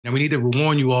Now, we need to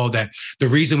warn you all that the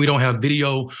reason we don't have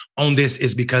video on this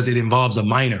is because it involves a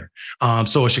minor.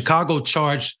 So a Chicago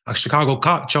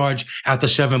cop charged after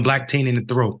shoving black teen in the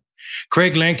throat.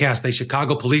 Craig Lancaster, a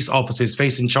Chicago police officer, is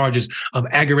facing charges of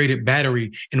aggravated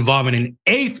battery involving an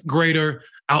 8th grader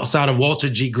outside of Walter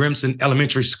G. Gresham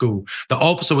Elementary School. The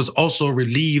officer was also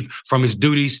relieved from his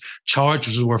duties.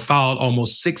 Charges were filed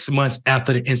almost 6 months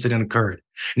after the incident occurred.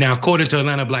 Now, according to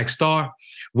Atlanta Black Star,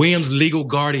 Williams' legal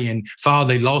guardian filed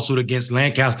a lawsuit against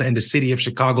Lancaster and the city of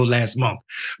Chicago last month.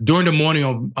 During the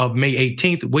morning of May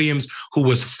 18th, Williams, who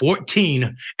was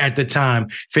 14 at the time,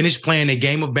 finished playing a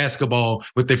game of basketball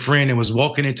with a friend and was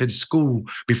walking into the school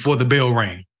before the bell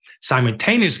rang.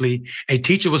 Simultaneously, a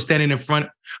teacher was standing in front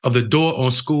of the door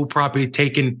on school property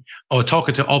talking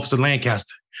to Officer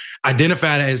Lancaster.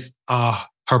 Identified as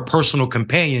her personal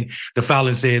companion, the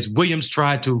filing says Williams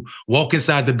tried to walk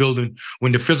inside the building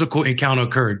when the physical encounter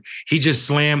occurred. He just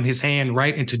slammed his hand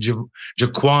right into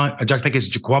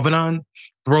JaQuwaun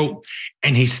throat,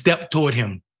 and he stepped toward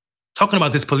him. Talking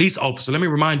about this police officer, let me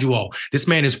remind you all, this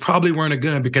man is probably wearing a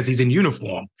gun because he's in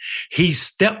uniform. He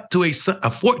stepped to a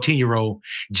 14-year-old,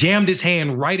 jammed his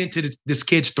hand right into this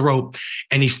kid's throat,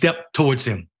 and he stepped towards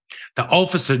him. The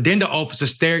officer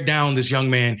stared down this young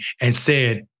man and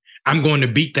said, "I'm going to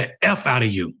beat the F out of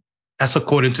you." That's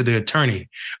according to the attorney.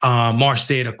 Marsh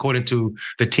said, according to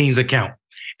the teen's account.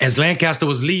 As Lancaster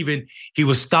was leaving, he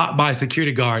was stopped by a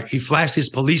security guard. He flashed his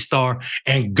police star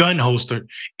and gun holster,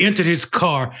 entered his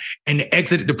car, and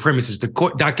exited the premises. The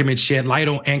court documents shed light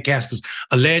on Lancaster's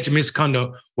alleged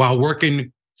misconduct while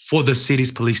working for the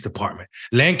city's police department.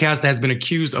 Lancaster has been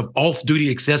accused of off-duty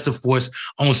excessive force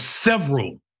on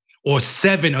 7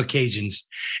 occasions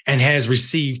and has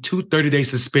received 2 30-day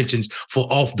suspensions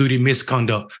for off-duty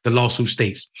misconduct, the lawsuit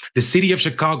states. The city of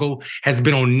Chicago has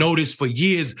been on notice for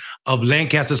years of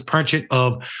Lancaster's perpetrating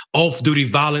of off-duty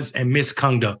violence and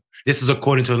misconduct. This is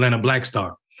according to Atlanta Black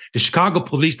Star. The Chicago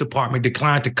Police Department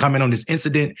declined to comment on this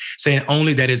incident, saying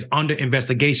only that it's under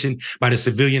investigation by the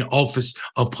Civilian Office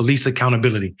of Police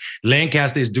Accountability.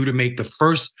 Lancaster is due to make the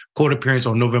first court appearance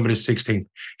on November the 16th.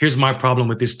 Here's my problem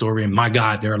with this story, and my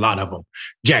God, there are a lot of them.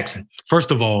 Jackson,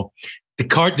 first of all,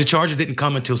 the charges didn't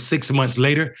come until 6 months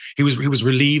later. He was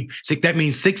relieved. That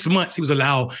means 6 months he was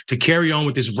allowed to carry on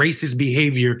with this racist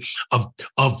behavior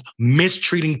of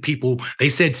mistreating people. They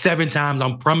said 7 times.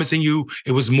 I'm promising you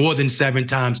it was more than 7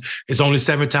 times. It's only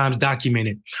 7 times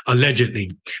documented,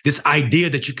 allegedly. This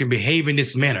idea that you can behave in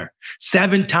this manner,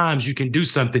 7 times you can do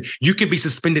something. You can be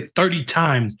suspended 30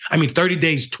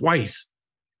 days twice.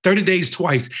 30 days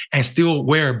twice and still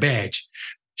wear a badge.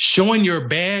 Showing your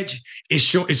badge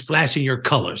is flashing your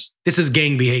colors. This is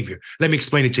gang behavior. Let me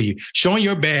explain it to you. Showing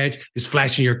your badge is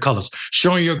flashing your colors.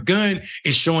 Showing your gun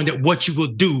is showing that what you will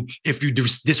do if you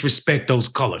disrespect those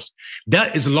colors.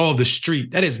 That is the law of the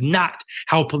street. That is not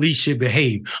how police should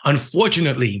behave.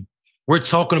 Unfortunately, we're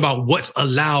talking about what's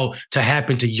allowed to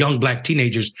happen to young Black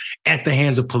teenagers at the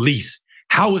hands of police.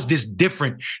 How is this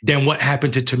different than what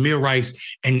happened to Tamir Rice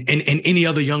and any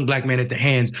other young Black man at the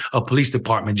hands of police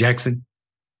department, Jackson?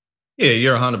 Yeah,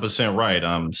 you're 100% right.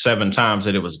 7 times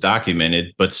that it was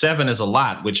documented, but 7 is a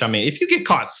lot, which, I mean, if you get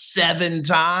caught 7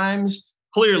 times,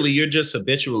 clearly you're just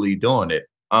habitually doing it,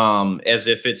 as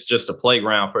if it's just a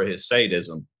playground for his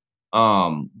sadism.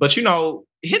 But, you know,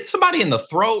 hit somebody in the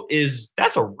throat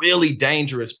that's a really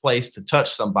dangerous place to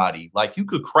touch somebody. Like, you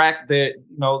could crack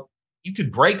you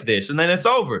could break this and then it's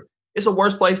over. It's a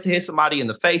worse place to hit somebody in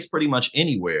the face pretty much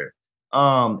anywhere.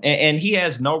 And he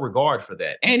has no regard for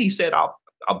that. And he said, I'll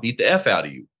beat the F out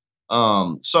of you.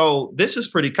 So this is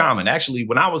pretty common. Actually,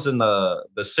 when I was in the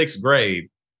 6th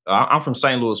grade, I'm from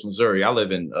St. Louis, Missouri. I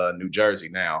live in New Jersey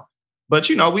now. But,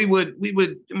 you know, we would, I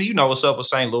mean, you know what's up with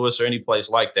St. Louis or any place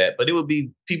like that. But it would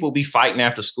be, people would be fighting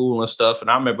after school and stuff.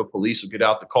 And I remember police would get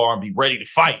out the car and be ready to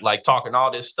fight, like talking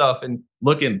all this stuff. And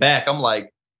looking back, I'm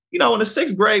like, you know, in the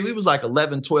 6th grade, we was like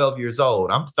 11, 12 years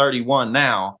old. I'm 31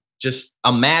 now. Just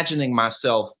imagining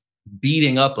myself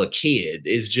beating up a kid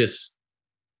is just,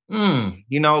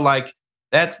 you know, like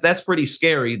that's pretty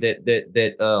scary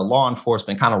that law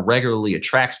enforcement kind of regularly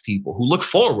attracts people who look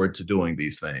forward to doing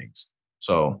these things.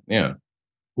 So, yeah.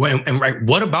 Well, and right,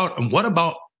 what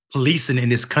about policing in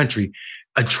this country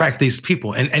attract these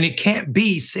people? And it can't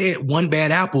be said one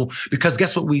bad apple, because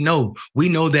guess what we know? We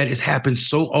know that it's happened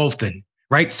so often,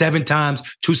 right? 7 times,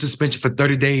 2 suspension for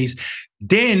 30 days.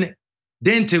 Then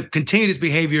to continue this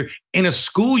behavior in a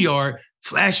schoolyard,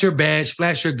 flash your badge,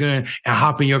 flash your gun, and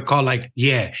hop in your car like,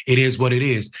 yeah, it is what it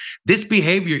is. This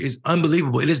behavior is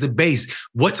unbelievable. It is the base.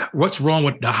 What's wrong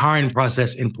with the hiring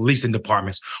process in policing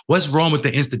departments? What's wrong with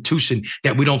the institution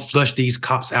that we don't flush these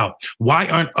cops out? Why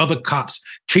aren't other cops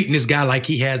treating this guy like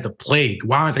he has the plague?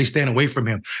 Why aren't they staying away from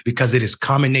him? Because it is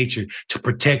common nature to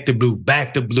protect the blue,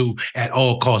 back the blue at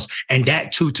all costs. And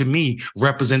that too, to me,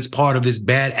 represents part of this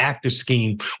bad actor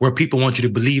scheme where people want you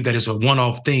to believe that it's a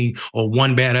one-off thing or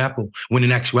one bad apple, when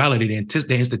in actuality,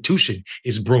 the institution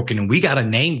is broken. And we got to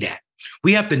name that.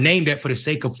 We have to name that for the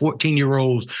sake of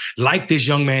 14-year-olds like this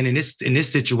young man in this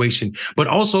situation, but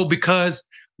also because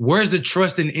where's the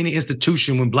trust in any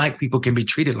institution when Black people can be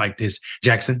treated like this,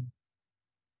 Jackson?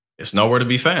 It's nowhere to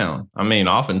be found. I mean,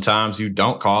 oftentimes you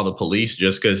don't call the police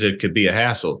just because it could be a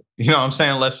hassle. You know what I'm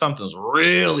saying? Unless something's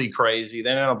really crazy,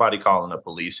 then ain't nobody calling the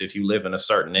police. If you live in a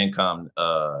certain income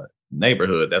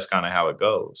neighborhood, that's kind of how it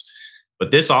goes.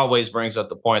 But this always brings up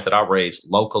the point that I raised: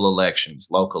 local elections,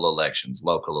 local elections,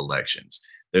 local elections.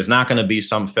 There's not going to be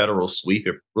some federal sweep.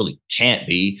 It really can't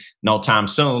be no time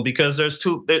soon because it's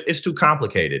too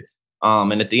complicated.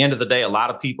 And at the end of the day, a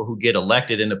lot of people who get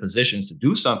elected into positions to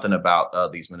do something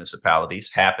about these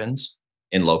municipalities happens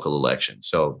in local elections.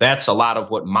 So that's a lot of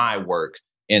what my work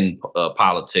in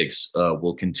politics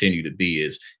will continue to be,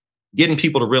 is getting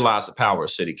people to realize the power of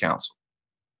city council.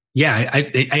 Yeah,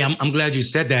 I'm glad you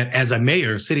said that. As a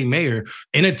mayor, city mayor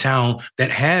in a town that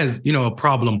has, a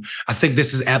problem, I think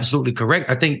this is absolutely correct.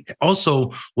 I think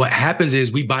also what happens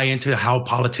is we buy into how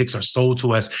politics are sold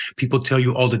to us. People tell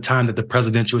you all the time that the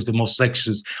presidential is the most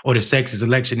sexist or the sexiest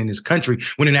election in this country,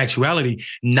 when in actuality,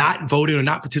 not voting or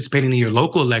not participating in your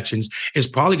local elections is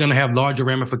probably going to have larger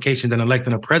ramifications than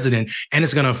electing a president, and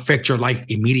it's going to affect your life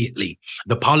immediately.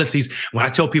 The policies, when I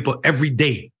tell people every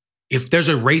day, if there's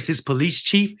a racist police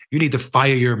chief, you need to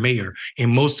fire your mayor.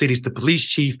 In most cities, the police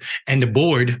chief and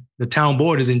the town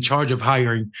board is in charge of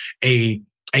hiring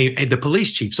the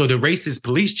police chief. So the racist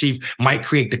police chief might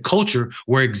create the culture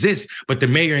where it exists, but the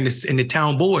mayor and the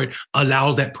town board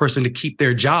allows that person to keep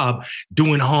their job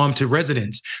doing harm to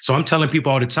residents. So I'm telling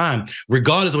people all the time,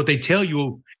 regardless of what they tell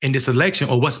you in this election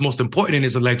or what's most important in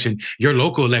this election, your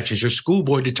local elections, your school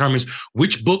board determines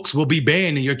which books will be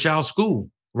banned in your child's school.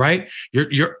 Right?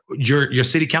 Your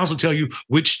city council tell you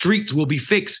which streets will be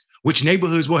fixed, which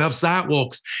neighborhoods will have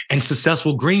sidewalks and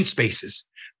successful green spaces.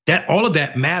 That all of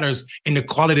that matters in the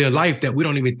quality of life that we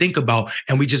don't even think about.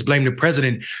 And we just blame the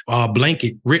president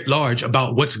blanket writ large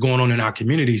about what's going on in our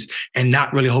communities and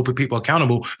not really holding people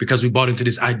accountable, because we bought into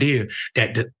this idea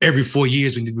that every 4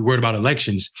 years we need to be worried about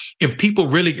elections. If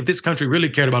this country really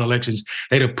cared about elections,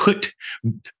 they'd have put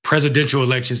presidential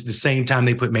elections the same time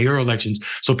they put mayoral elections,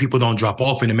 so people don't drop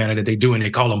off in the manner that they do, and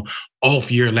they call them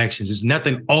off-year elections. There's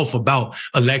nothing off about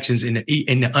elections in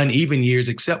the uneven years,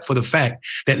 except for the fact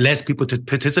that less people to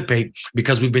participate,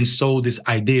 because we've been sold this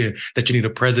idea that you need a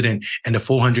president and the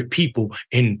 400 people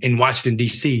in Washington,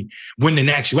 D.C., when in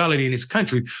actuality in this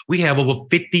country, we have over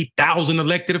 50,000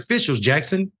 elected officials,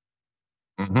 Jackson.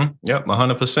 Mm-hmm. Yep,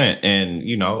 100%.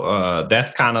 And,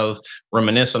 that's kind of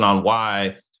reminiscent on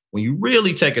why, when you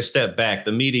really take a step back,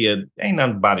 the media ain't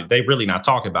nothing about it. They really not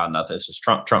talking about nothing. It's just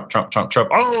Trump, Trump, Trump, Trump, Trump.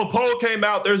 Oh, a poll came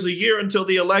out. There's a year until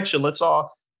the election.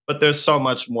 But there's so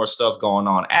much more stuff going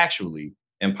on actually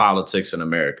in politics in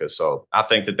America. So I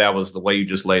think that was the way you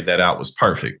just laid that out was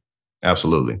perfect.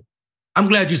 Absolutely. I'm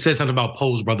glad you said something about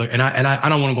polls, brother. And I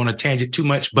don't want to go on a tangent too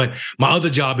much, but my other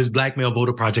job is Black Male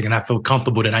Voter Project, and I feel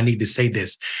comfortable that I need to say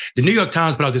this. The New York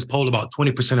Times put out this poll about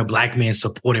 20% of Black men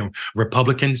supporting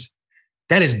Republicans.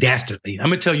 That is dastardly. I'm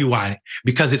going to tell you why.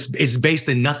 Because it's based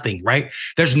in nothing, right?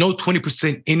 There's no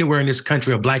 20% anywhere in this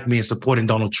country of Black men supporting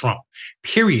Donald Trump,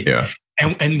 period. Yeah.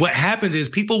 And what happens is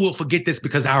people will forget this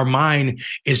because our mind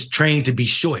is trained to be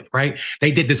short, right?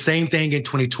 They did the same thing in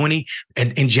 2020.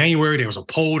 And in January, there was a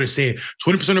poll that said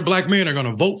 20% of Black men are going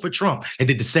to vote for Trump. They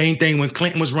did the same thing when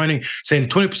Clinton was running, saying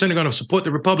 20% are going to support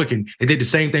the Republican. They did the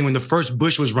same thing when the first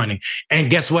Bush was running.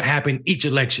 And guess what happened each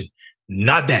election?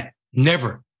 Not that.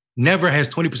 Never has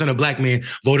 20% of Black men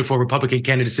voted for a Republican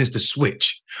candidate since the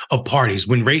switch of parties,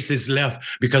 when racists left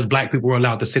because Black people were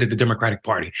allowed to sit at the Democratic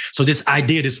Party. So this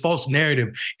idea, this false narrative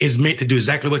is meant to do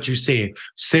exactly what you said,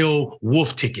 sell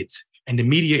wolf tickets. And the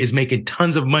media is making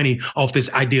tons of money off this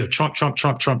idea of Trump, Trump,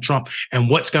 Trump, Trump, Trump, and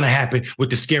what's going to happen with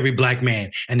the scary Black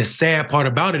man. And the sad part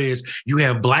about it is you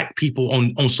have Black people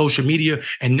on social media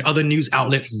and other news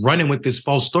outlets running with this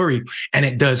false story, and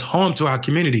it does harm to our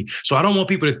community. So I don't want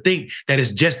people to think that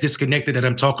it's just disconnected that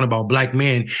I'm talking about Black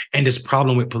men and this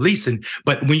problem with policing.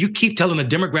 But when you keep telling a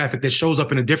demographic that shows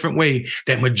up in a different way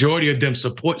that majority of them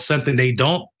support something they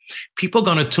don't, People are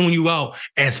going to tune you out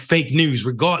as fake news,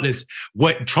 regardless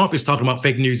what Trump is talking about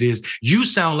fake news is. You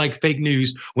sound like fake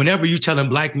news whenever you telling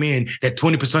black men that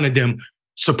 20% of them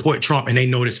support Trump and they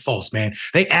know it's false, man.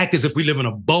 They act as if we live in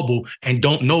a bubble and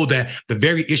don't know that the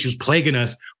very issues plaguing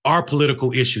us are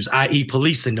political issues, i.e.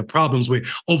 policing, the problems with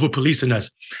over-policing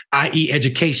us, i.e.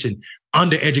 education,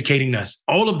 under-educating us.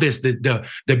 All of this,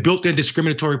 the built-in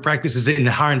discriminatory practices in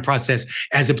the hiring process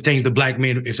as it pertains to black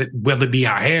men, whether it be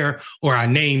our hair or our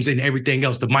names and everything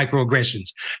else, the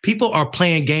microaggressions. People are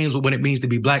playing games with what it means to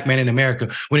be black man in America,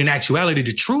 when in actuality,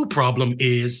 the true problem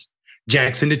is,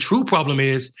 Jackson, the true problem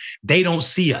is they don't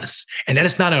see us. And that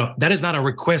is not a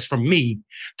request from me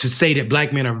to say that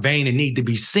black men are vain and need to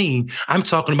be seen. I'm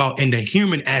talking about in the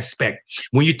human aspect.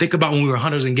 When you think about when we were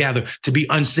hunters and gatherers, to be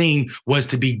unseen was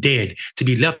to be dead. To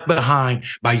be left behind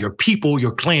by your people,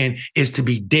 your clan, is to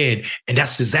be dead. And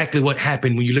that's exactly what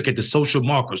happened when you look at the social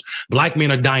markers. Black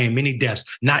men are dying many deaths,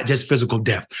 not just physical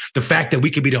death. The fact that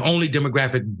we could be the only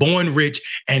demographic born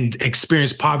rich and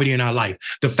experience poverty in our life.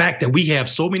 The fact that we have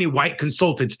so many white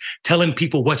consultants telling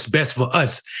people what's best for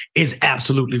us is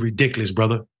absolutely ridiculous,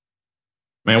 brother.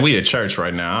 Man, we at church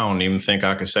right now. I don't even think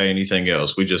I can say anything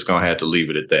else. We just gonna have to leave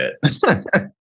it at that.